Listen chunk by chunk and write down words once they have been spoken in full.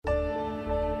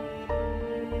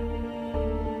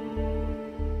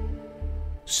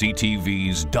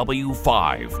CTV's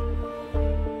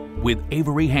W5 with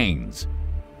Avery Haynes.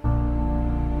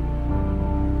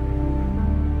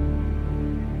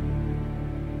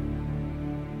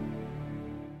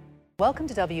 Welcome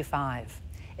to W5.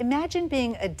 Imagine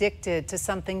being addicted to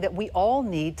something that we all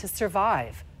need to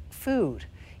survive, food.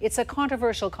 It's a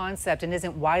controversial concept and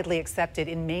isn't widely accepted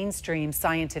in mainstream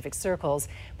scientific circles,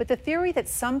 but the theory that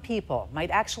some people might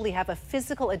actually have a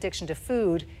physical addiction to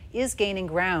food is gaining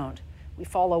ground. We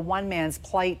follow one man's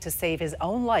plight to save his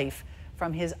own life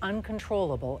from his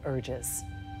uncontrollable urges.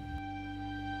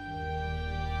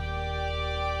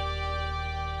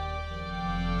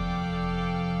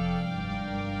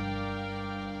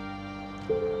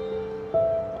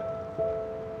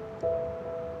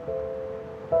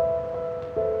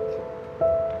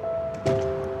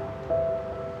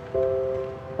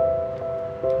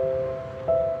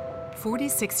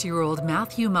 "46-year-old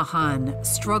Matthew Mahan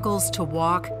struggles to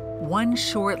walk one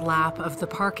short lap of the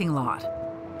parking lot,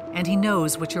 and he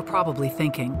knows what you're probably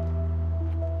thinking.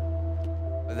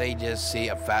 They just see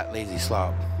a fat, lazy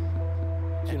slob.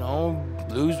 You know,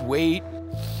 lose weight,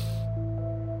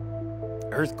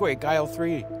 earthquake, aisle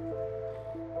 3.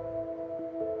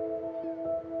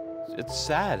 It's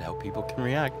sad how people can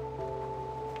react.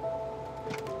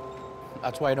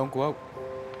 That's why I don't go out.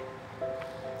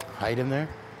 Hide in there.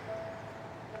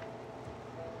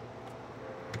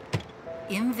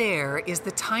 In there is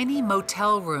the tiny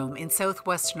motel room in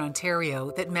southwestern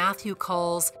Ontario that Matthew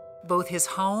calls both his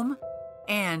home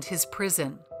and his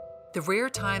prison. The rare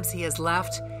times he has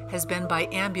left has been by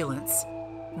ambulance.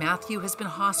 Matthew has been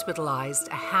hospitalized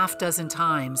a half dozen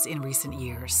times in recent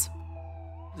years.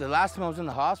 The last time I was in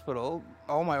the hospital,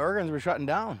 all my organs were shutting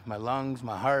down. My lungs,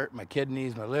 my heart, my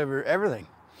kidneys, my liver, everything.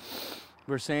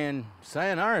 We're saying,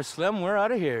 sayonara, Slim, we're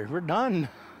out of here. We're done.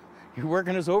 You're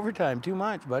working us overtime too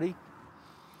much, buddy.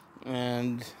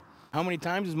 And how many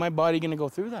times is my body gonna go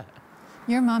through that?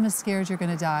 Your mom is scared you're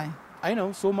gonna die. I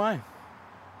know, so am I.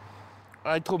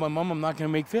 I told my mom I'm not gonna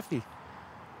make 50.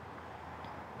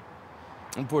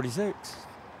 I'm 46.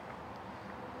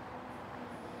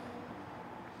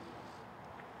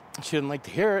 She didn't like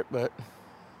to hear it, but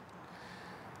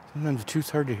sometimes the truth's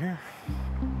hard to hear.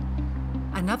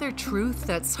 Another truth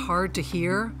that's hard to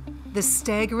hear, the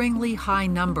staggeringly high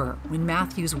number when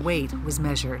Matthew's weight was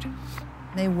measured.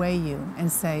 They weigh you and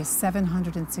say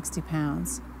 760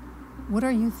 pounds. What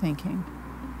are you thinking?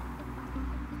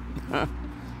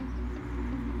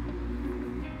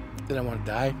 Did I want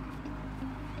to die?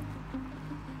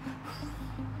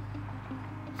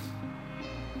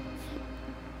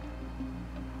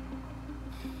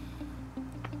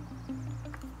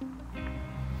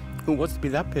 Who wants to be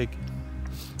that big?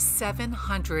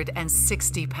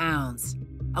 760 pounds.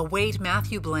 A weight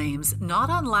Matthew blames not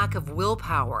on lack of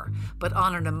willpower, but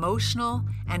on an emotional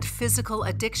and physical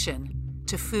addiction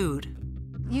to food.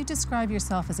 You describe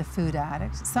yourself as a food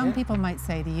addict. Some people might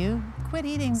say to you, quit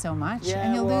eating so much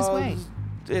and you'll lose weight.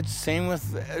 It's same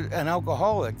with an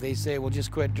alcoholic. They say, well,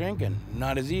 just quit drinking.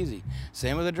 Not as easy.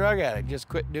 Same with a drug addict. Just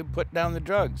put down the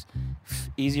drugs.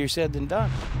 Easier said than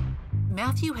done.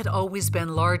 Matthew had always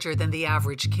been larger than the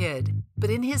average kid, but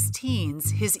in his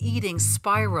teens, his eating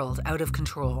spiraled out of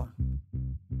control.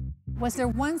 Was there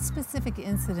one specific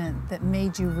incident that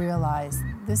made you realize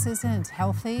this isn't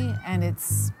healthy and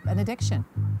it's an addiction?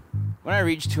 When I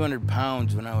reached 200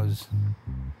 pounds when I was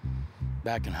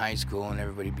back in high school and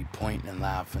everybody'd be pointing and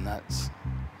laughing, that's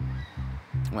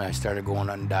when I started going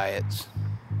on diets.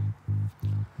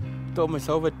 Told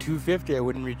myself at 250 I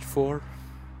wouldn't reach 4.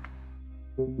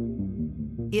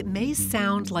 It may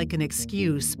sound like an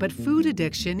excuse, but food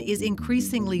addiction is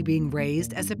increasingly being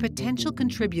raised as a potential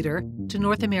contributor to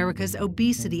North America's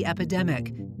obesity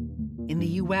epidemic. In the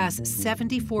U.S.,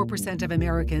 74% of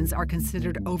Americans are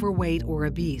considered overweight or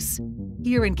obese.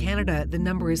 Here in Canada, the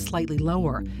number is slightly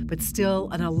lower, but still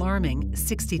an alarming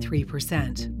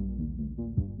 63%.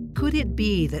 Could it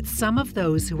be that some of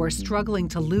those who are struggling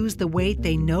to lose the weight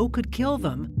they know could kill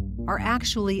them are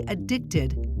actually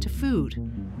addicted to food?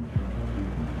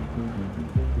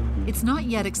 It's not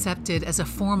yet accepted as a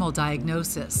formal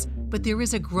diagnosis, but there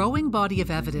is a growing body of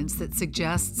evidence that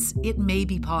suggests it may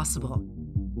be possible.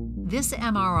 This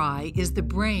MRI is the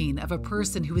brain of a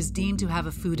person who is deemed to have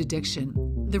a food addiction.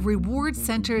 The reward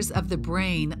centers of the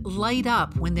brain light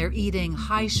up when they're eating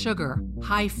high sugar,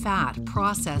 high fat,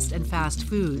 processed and fast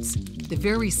foods, the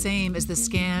very same as the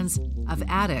scans of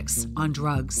addicts on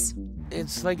drugs.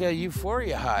 It's like a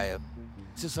euphoria high.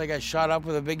 It's just like I shot up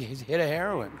with a big hit of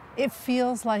heroin. It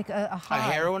feels like a high. A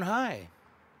heroin high.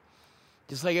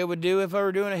 Just like I would do if I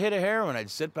were doing a hit of heroin. I'd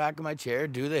sit back in my chair,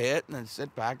 do the hit, and then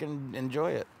sit back and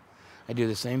enjoy it. I do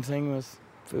the same thing with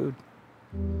food.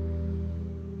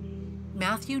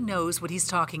 Matthew knows what he's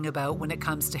talking about when it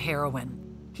comes to heroin.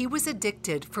 He was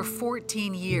addicted for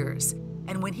 14 years,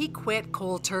 and when he quit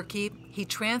cold turkey, he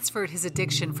transferred his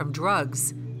addiction from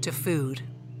drugs to food.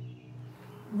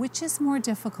 Which is more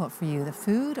difficult for you, the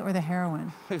food or the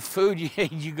heroin? Food,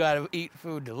 you gotta eat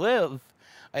food to live.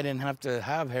 I didn't have to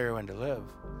have heroin to live.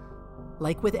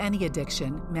 Like with any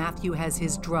addiction, Matthew has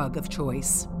his drug of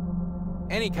choice.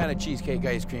 Any kind of cheesecake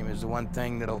ice cream is the one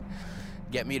thing that'll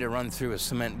get me to run through a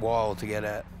cement wall to get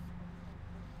at.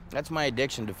 That's my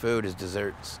addiction to food, is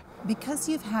desserts. Because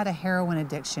you've had a heroin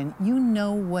addiction, you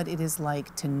know what it is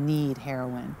like to need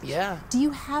heroin. Yeah. Do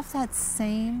you have that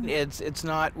same? It's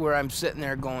not where I'm sitting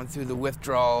there going through the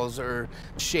withdrawals or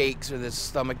shakes or the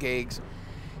stomach aches.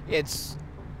 It's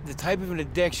the type of an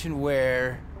addiction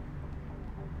where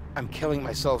I'm killing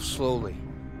myself slowly.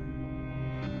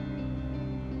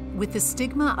 With the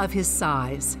stigma of his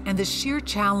size and the sheer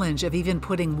challenge of even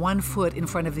putting one foot in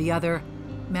front of the other,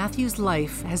 Matthew's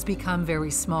life has become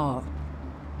very small.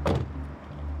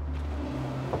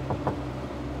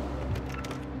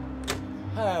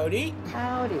 Howdy.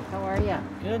 Howdy, how are you?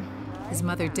 Good. His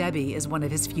mother, Debbie, is one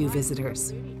of his few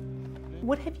visitors.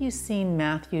 What have you seen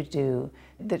Matthew do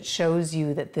that shows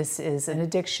you that this is an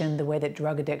addiction the way that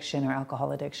drug addiction or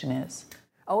alcohol addiction is?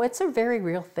 Oh, it's a very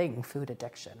real thing, food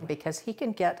addiction, because he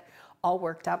can get all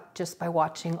worked up just by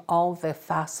watching all the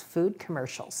fast food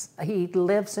commercials. He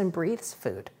lives and breathes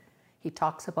food. He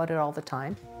talks about it all the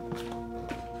time.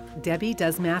 Debbie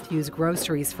does Matthew's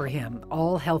groceries for him,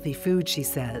 all healthy food, she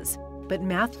says. But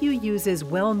Matthew uses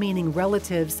well-meaning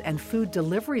relatives and food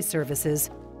delivery services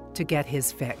to get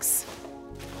his fix.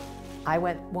 I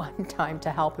went one time to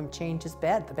help him change his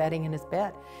bed, the bedding in his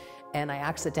bed, and I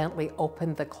accidentally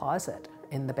opened the closet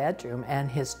in the bedroom, and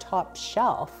his top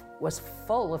shelf was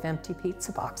full of empty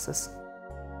pizza boxes.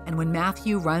 And when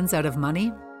Matthew runs out of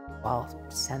money, I'll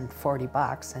send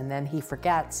 $40, and then he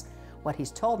forgets what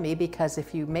he's told me, because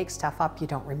if you make stuff up, you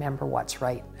don't remember what's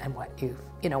right and what you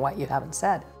haven't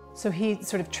said. So he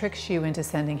sort of tricks you into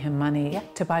sending him money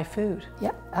to buy food?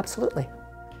 Yeah, absolutely.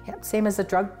 Yeah, same as a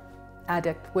drug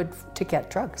addict would to get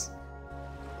drugs.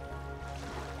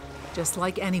 just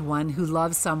like anyone who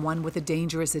loves someone with a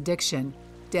dangerous addiction,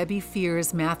 Debbie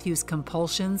fears Matthew's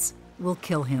compulsions will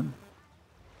kill him.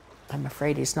 I'm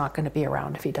afraid he's not going to be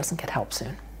around if he doesn't get help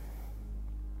soon.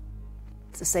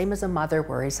 It's the same as a mother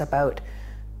worries about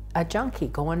a junkie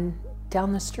going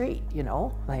down the street, you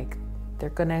know? Like, they're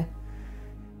going to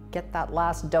get that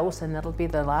last dose and it'll be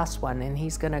the last one, and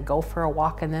he's going to go for a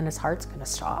walk and then his heart's going to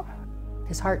stop.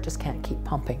 His heart just can't keep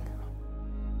pumping.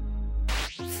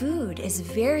 Food is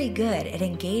very good at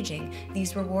engaging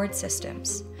these reward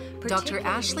systems. Dr.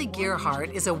 Ashley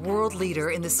Gearhart is a world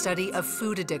leader in the study of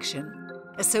food addiction.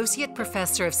 Associate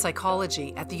Professor of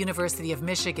Psychology at the University of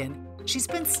Michigan, she's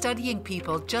been studying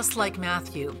people just like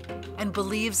Matthew and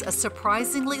believes a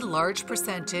surprisingly large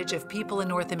percentage of people in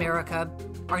North America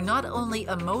are not only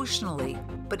emotionally,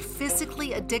 but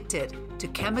physically addicted to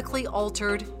chemically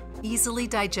altered, easily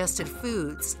digested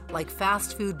foods like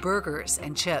fast food burgers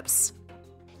and chips.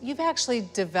 You've actually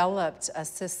developed a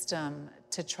system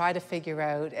to try to figure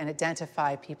out and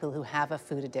identify people who have a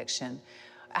food addiction.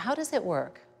 How does it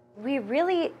work? We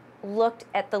really looked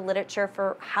at the literature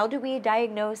for how do we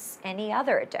diagnose any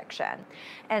other addiction.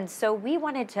 And so we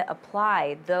wanted to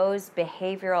apply those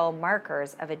behavioral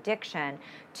markers of addiction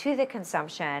to the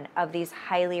consumption of these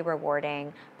highly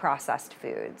rewarding processed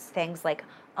foods. Things like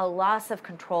a loss of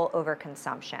control over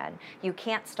consumption. You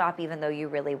can't stop even though you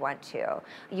really want to.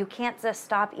 You can't just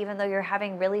stop even though you're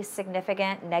having really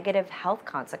significant negative health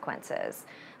consequences.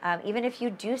 Even if you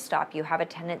do stop, you have a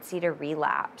tendency to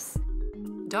relapse.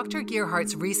 Dr.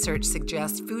 Gearhart's research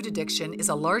suggests food addiction is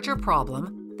a larger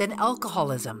problem than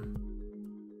alcoholism.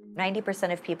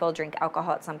 90% of people drink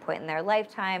alcohol at some point in their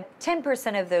lifetime.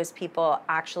 10% of those people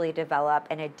actually develop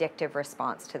an addictive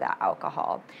response to that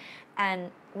alcohol.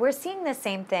 And we're seeing the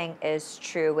same thing is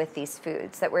true with these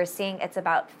foods, that we're seeing it's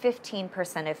about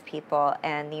 15% of people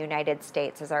in the United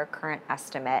States is our current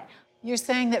estimate. You're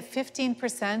saying that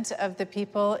 15% of the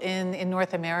people in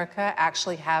North America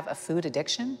actually have a food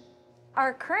addiction?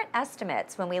 Our current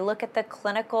estimates, when we look at the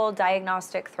clinical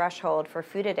diagnostic threshold for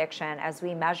food addiction as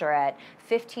we measure it,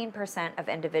 15% of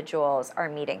individuals are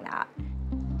meeting that.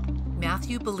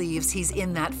 Matthew believes he's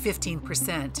in that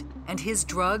 15%, and his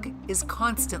drug is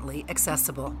constantly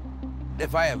accessible.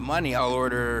 If I have money, I'll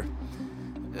order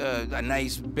a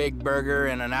nice big burger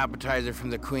and an appetizer from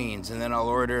the Queens, and then I'll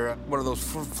order one of those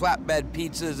flatbed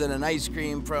pizzas and an ice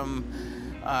cream from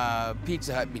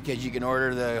Pizza Hut because you can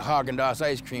order the Haagen-Dazs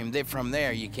ice cream. From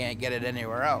there, you can't get it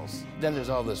anywhere else. Then there's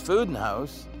all this food in the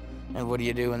house, and what do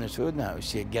you do when there's food in the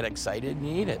house? You get excited and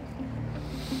you eat it.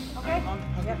 Okay.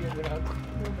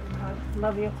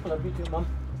 Love you. Love you too, Mom.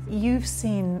 You've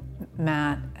seen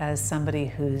Matt as somebody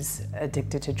who's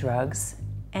addicted to drugs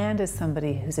and as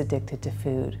somebody who's addicted to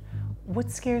food. What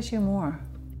scares you more?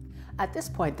 At this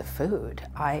point, the food.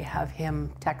 I have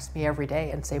him text me every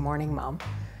day and say, "Morning, Mom."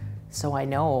 So I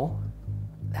know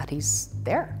that he's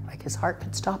there. Like, his heart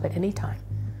could stop at any time.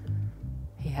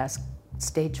 He has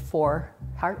stage 4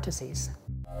 heart disease.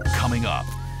 Coming up,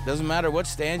 Doesn't matter what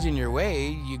stands in your way,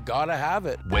 you gotta have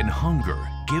it. when hunger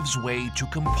gives way to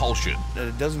compulsion,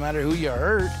 It doesn't matter who you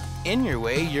hurt, in your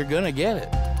way, you're gonna get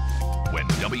it. when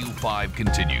W5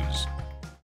 continues.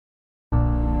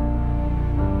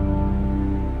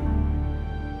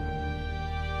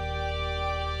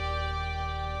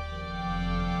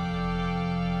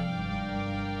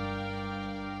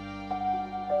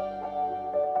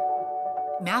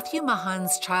 Matthew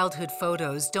Mahon's childhood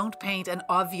photos don't paint an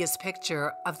obvious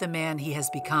picture of the man he has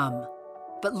become.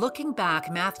 But looking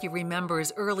back, Matthew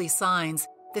remembers early signs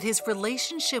that his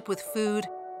relationship with food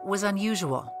was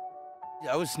unusual.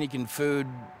 I was sneaking food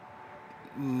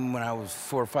when I was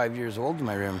 4 or 5 years old in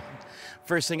my room.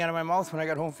 First thing out of my mouth when I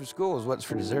got home from school was what's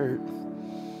for dessert.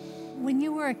 When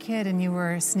you were a kid and you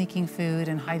were sneaking food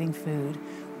and hiding food,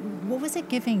 what was it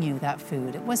giving you, that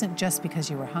food? It wasn't just because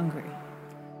you were hungry.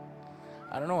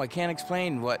 I don't know, I can't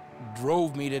explain what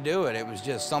drove me to do it. It was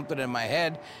just something in my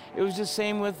head. It was just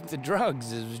same with the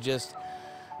drugs. It was just,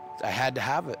 I had to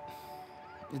have it.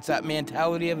 It's that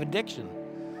mentality of addiction.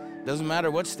 Doesn't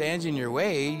matter what stands in your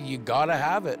way, you gotta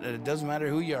have it. And it doesn't matter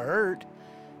who you hurt,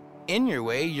 in your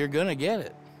way, you're gonna get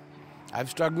it. I've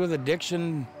struggled with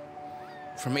addiction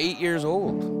from 8 years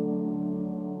old.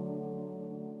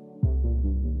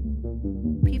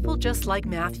 People just like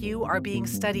Matthew are being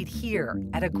studied here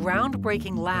at a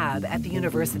groundbreaking lab at the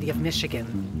University of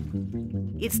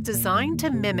Michigan. It's designed to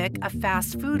mimic a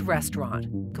fast food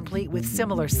restaurant, complete with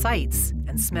similar sights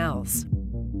and smells.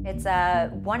 It's a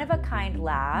one-of-a-kind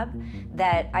lab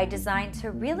that I designed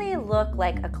to really look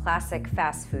like a classic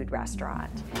fast food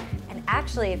restaurant. And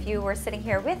actually, if you were sitting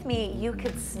here with me, you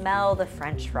could smell the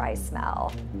French fry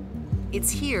smell. It's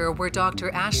here where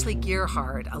Dr. Ashley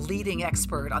Gearhart, a leading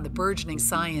expert on the burgeoning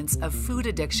science of food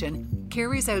addiction,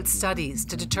 carries out studies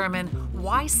to determine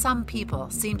why some people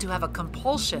seem to have a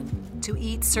compulsion to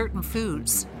eat certain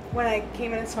foods. When I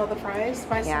came in and smelled the fries,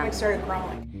 my stomach started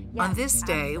growling. On this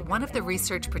day, one of the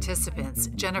research participants,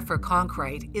 Jennifer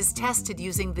Conkright, is tested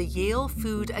using the Yale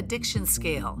Food Addiction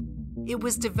Scale. It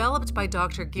was developed by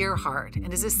Dr. Gearhart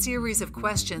and is a series of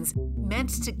questions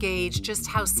meant to gauge just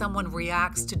how someone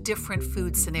reacts to different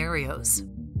food scenarios.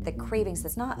 The cravings,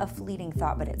 it's not a fleeting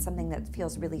thought, but it's something that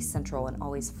feels really central and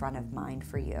always front of mind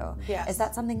for you. Yes. Is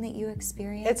that something that you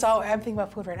experience? It's all, I'm thinking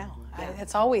about food right now.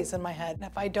 It's always in my head. And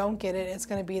if I don't get it, it's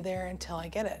gonna be there until I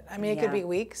get it. I mean, it could be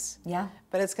weeks,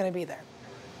 but it's gonna be there.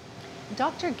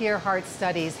 Dr. Gearhart's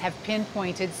studies have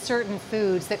pinpointed certain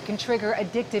foods that can trigger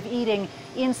addictive eating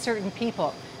in certain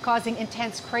people, causing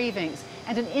intense cravings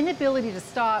and an inability to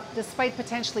stop despite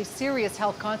potentially serious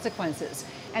health consequences.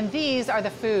 And these are the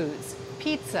foods: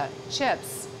 pizza,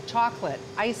 chips, chocolate,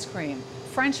 ice cream,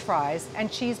 French fries, and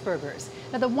cheeseburgers.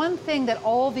 Now, the one thing that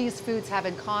all these foods have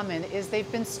in common is they've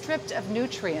been stripped of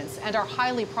nutrients and are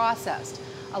highly processed,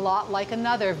 a lot like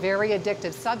another very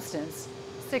addictive substance,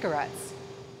 cigarettes.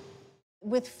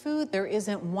 With food, there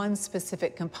isn't one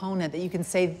specific component that you can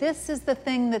say, this is the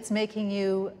thing that's making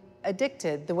you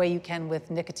addicted, the way you can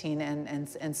with nicotine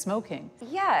and smoking.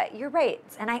 Yeah, you're right.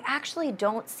 And I actually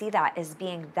don't see that as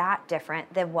being that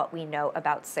different than what we know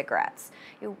about cigarettes.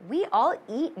 We all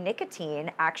eat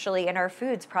nicotine actually in our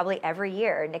foods probably every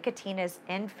year. Nicotine is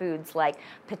in foods like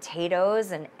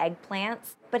potatoes and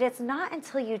eggplants. But it's not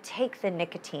until you take the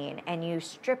nicotine and you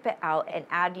strip it out and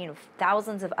add,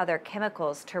 thousands of other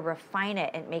chemicals to refine it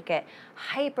and make it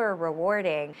hyper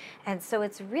rewarding. And so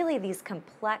it's really these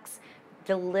complex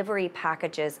delivery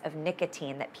packages of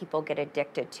nicotine that people get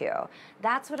addicted to.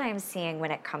 That's what I'm seeing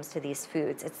when it comes to these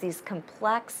foods. It's these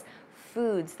complex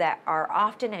foods that are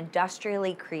often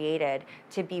industrially created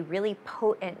to be really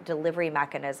potent delivery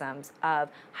mechanisms of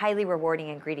highly rewarding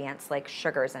ingredients like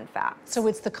sugars and fats. So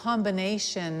it's the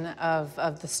combination of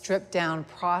the stripped down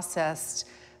processed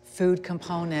food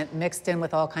component mixed in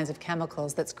with all kinds of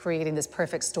chemicals that's creating this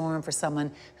perfect storm for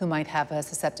someone who might have a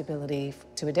susceptibility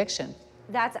to addiction.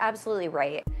 That's absolutely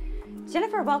right.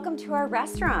 Jennifer, welcome to our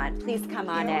restaurant. Please come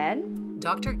on in.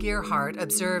 Dr. Gearhart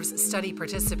observes study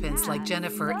participants like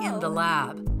Jennifer in the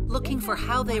lab, looking for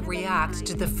how they react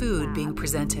to the food being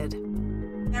presented.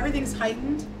 Everything's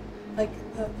heightened. Like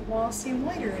the walls seem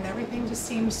lighter and everything just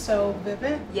seems so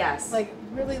vivid. Yes. Like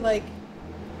really like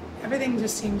everything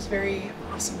just seems very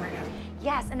awesome right now.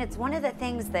 Yes, and it's one of the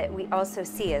things that we also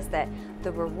see is that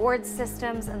the reward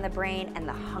systems in the brain and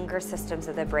the hunger systems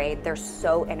of the brain, they're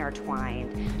so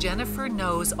intertwined. Jennifer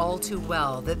knows all too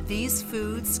well that these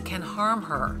foods can harm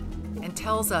her and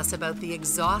tells us about the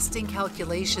exhausting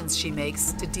calculations she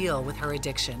makes to deal with her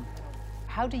addiction.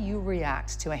 How do you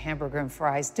react to a hamburger and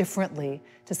fries differently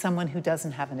to someone who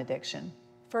doesn't have an addiction?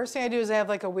 First thing I do is I have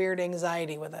like a weird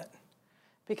anxiety with it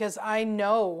because I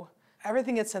know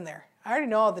everything that's in there. I already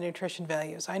know all the nutrition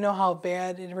values. I know how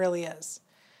bad it really is.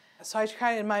 So I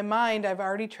try, in my mind, I've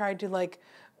already tried to like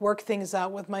work things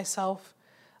out with myself.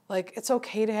 Like, it's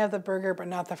okay to have the burger, but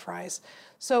not the fries.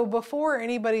 So before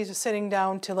anybody's sitting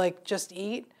down to like just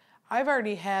eat, I've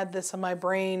already had this in my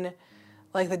brain,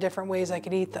 like the different ways I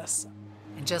could eat this.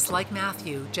 And just like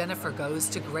Matthew, Jennifer goes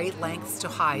to great lengths to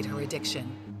hide her addiction.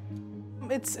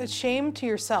 It's a shame to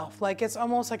yourself. Like, it's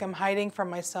almost like I'm hiding from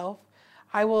myself.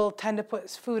 I will tend to put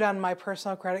food on my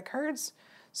personal credit cards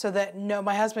so that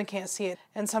my husband can't see it.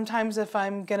 And sometimes if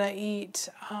I'm gonna eat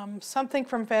something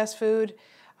from fast food,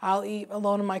 I'll eat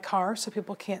alone in my car so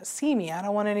people can't see me. I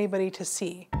don't want anybody to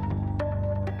see.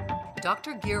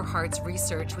 Dr. Gearhart's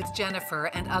research with Jennifer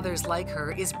and others like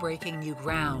her is breaking new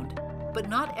ground. But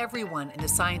not everyone in the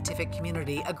scientific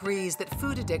community agrees that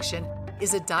food addiction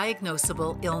is a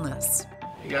diagnosable illness.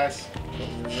 Hey guys.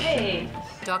 Hey.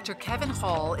 Dr. Kevin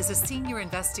Hall is a senior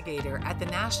investigator at the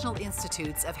National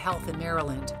Institutes of Health in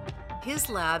Maryland. His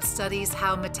lab studies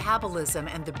how metabolism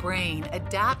and the brain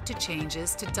adapt to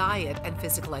changes to diet and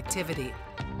physical activity.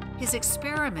 His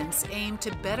experiments aim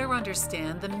to better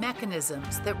understand the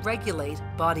mechanisms that regulate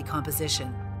body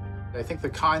composition. I think the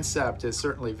concept is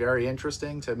certainly very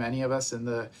interesting to many of us in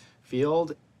the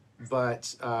field,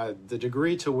 but the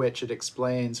degree to which it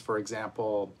explains, for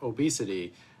example,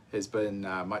 obesity has been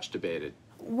much debated.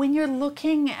 When you're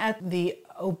looking at the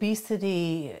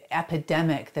obesity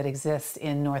epidemic that exists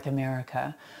in North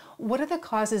America, what are the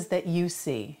causes that you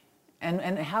see?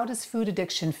 And how does food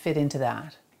addiction fit into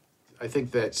that? I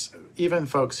think that even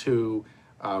folks who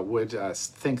would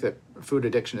think that food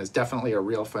addiction is definitely a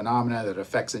real phenomenon that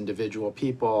affects individual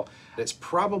people, it's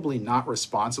probably not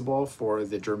responsible for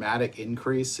the dramatic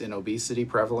increase in obesity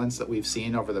prevalence that we've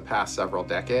seen over the past several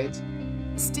decades.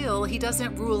 Still, he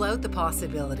doesn't rule out the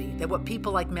possibility that what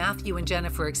people like Matthew and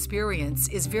Jennifer experience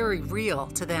is very real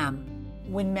to them.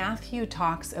 When Matthew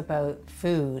talks about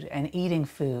food and eating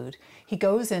food, he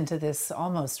goes into this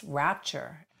almost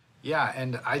rapture. Yeah,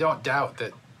 and I don't doubt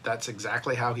that that's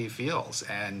exactly how he feels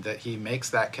and that he makes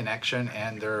that connection,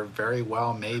 and there very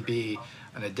well may be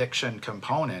an addiction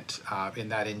component in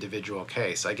that individual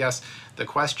case. I guess the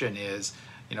question is,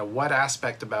 what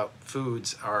aspect about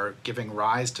foods are giving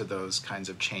rise to those kinds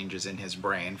of changes in his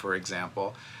brain, for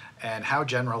example, and how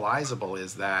generalizable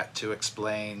is that to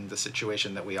explain the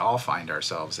situation that we all find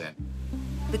ourselves in?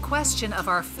 The question of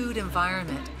our food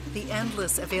environment, the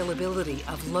endless availability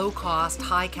of low-cost,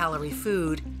 high-calorie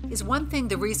food, is one thing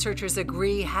the researchers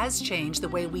agree has changed the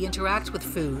way we interact with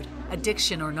food,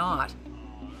 addiction or not.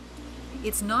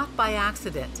 It's not by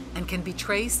accident and can be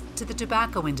traced to the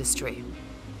tobacco industry.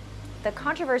 The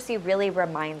controversy really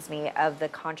reminds me of the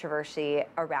controversy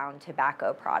around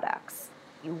tobacco products.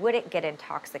 You wouldn't get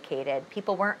intoxicated.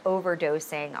 People weren't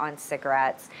overdosing on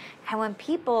cigarettes. And when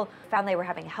people found they were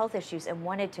having health issues and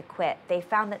wanted to quit, they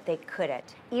found that they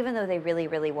couldn't, even though they really,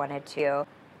 really wanted to.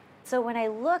 So when I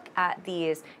look at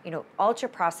these,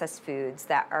 ultra-processed foods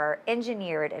that are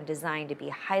engineered and designed to be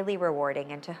highly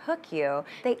rewarding and to hook you,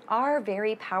 they are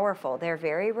very powerful. They're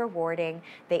very rewarding.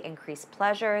 They increase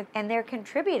pleasure, and they're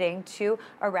contributing to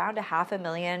around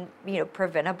 500,000,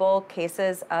 preventable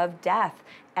cases of death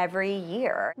every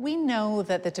year. We know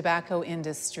that the tobacco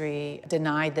industry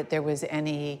denied that there was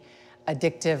any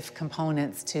addictive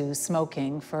components to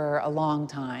smoking for a long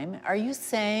time. Are you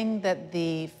saying that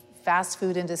the fast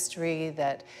food industry,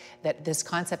 that this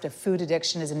concept of food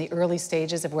addiction is in the early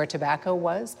stages of where tobacco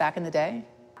was back in the day?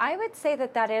 I would say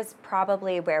that is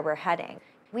probably where we're heading.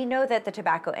 We know that the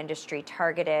tobacco industry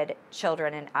targeted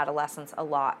children and adolescents a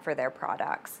lot for their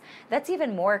products. That's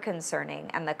even more concerning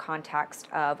in the context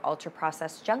of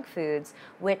ultra-processed junk foods,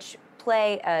 which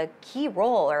play a key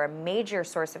role or a major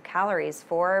source of calories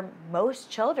for most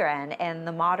children in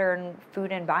the modern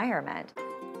food environment.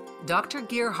 Dr.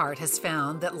 Gearhart has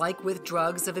found that, like with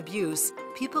drugs of abuse,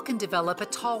 people can develop a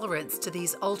tolerance to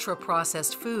these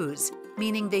ultra-processed foods,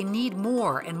 meaning they need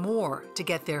more and more to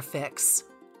get their fix.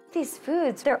 These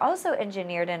foods, they're also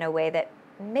engineered in a way that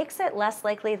makes it less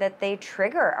likely that they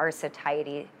trigger our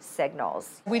satiety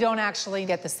signals. We don't actually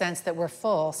get the sense that we're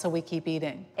full, so we keep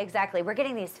eating. Exactly. We're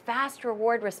getting these fast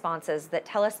reward responses that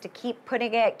tell us to keep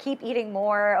putting it, keep eating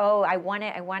more. Oh, I want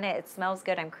it, it smells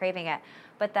good, I'm craving it.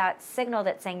 But that signal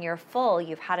that's saying you're full,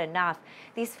 you've had enough,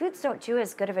 these foods don't do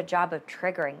as good of a job of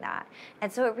triggering that.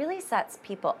 And so it really sets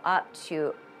people up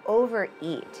to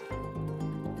overeat.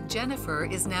 Jennifer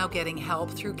is now getting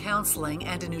help through counseling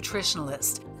and a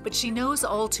nutritionalist, but she knows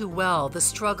all too well the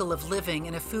struggle of living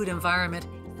in a food environment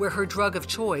where her drug of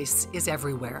choice is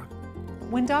everywhere.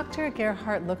 When Dr.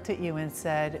 Gerhardt looked at you and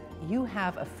said, you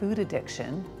have a food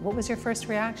addiction, what was your first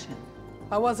reaction?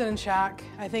 I wasn't in shock.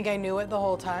 I think I knew it the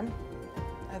whole time.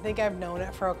 I think I've known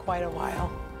it for quite a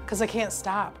while, because I can't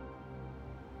stop.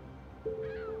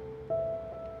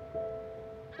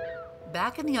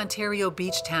 Back in the Ontario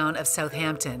beach town of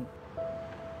Southampton,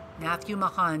 Matthew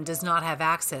Mahan does not have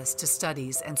access to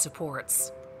studies and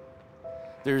supports.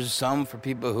 There's some for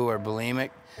people who are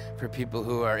bulimic, for people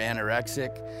who are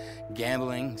anorexic,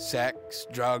 gambling, sex,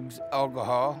 drugs,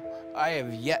 alcohol. I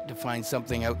have yet to find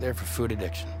something out there for food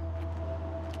addiction.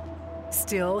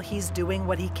 Still, he's doing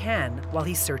what he can while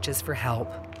he searches for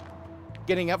help.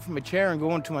 Getting up from a chair and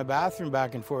going to my bathroom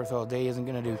back and forth all day isn't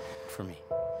going to do for me.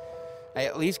 I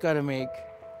at least got to make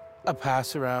a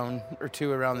pass around or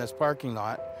two around this parking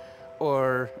lot,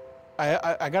 or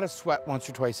I got to sweat once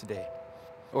or twice a day,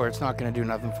 or it's not going to do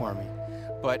nothing for me.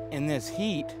 But in this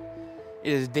heat,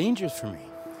 it is dangerous for me.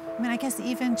 I mean, I guess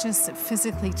even just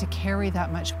physically to carry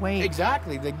that much weight.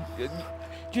 Exactly.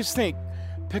 Just think,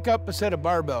 pick up a set of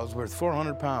barbells worth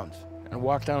 400 pounds and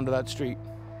walk down to that street.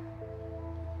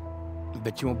 I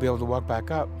bet you won't be able to walk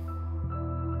back up.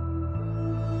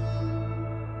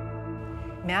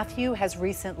 Matthew has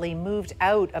recently moved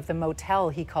out of the motel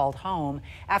he called home.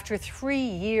 After 3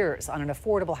 years on an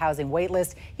affordable housing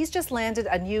waitlist, he's just landed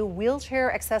a new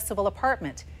wheelchair-accessible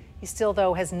apartment. He still,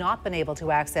 though, has not been able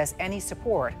to access any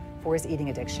support for his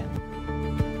eating addiction.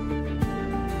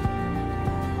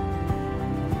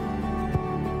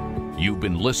 You've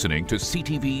been listening to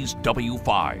CTV's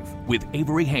W5 with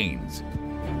Avery Haynes.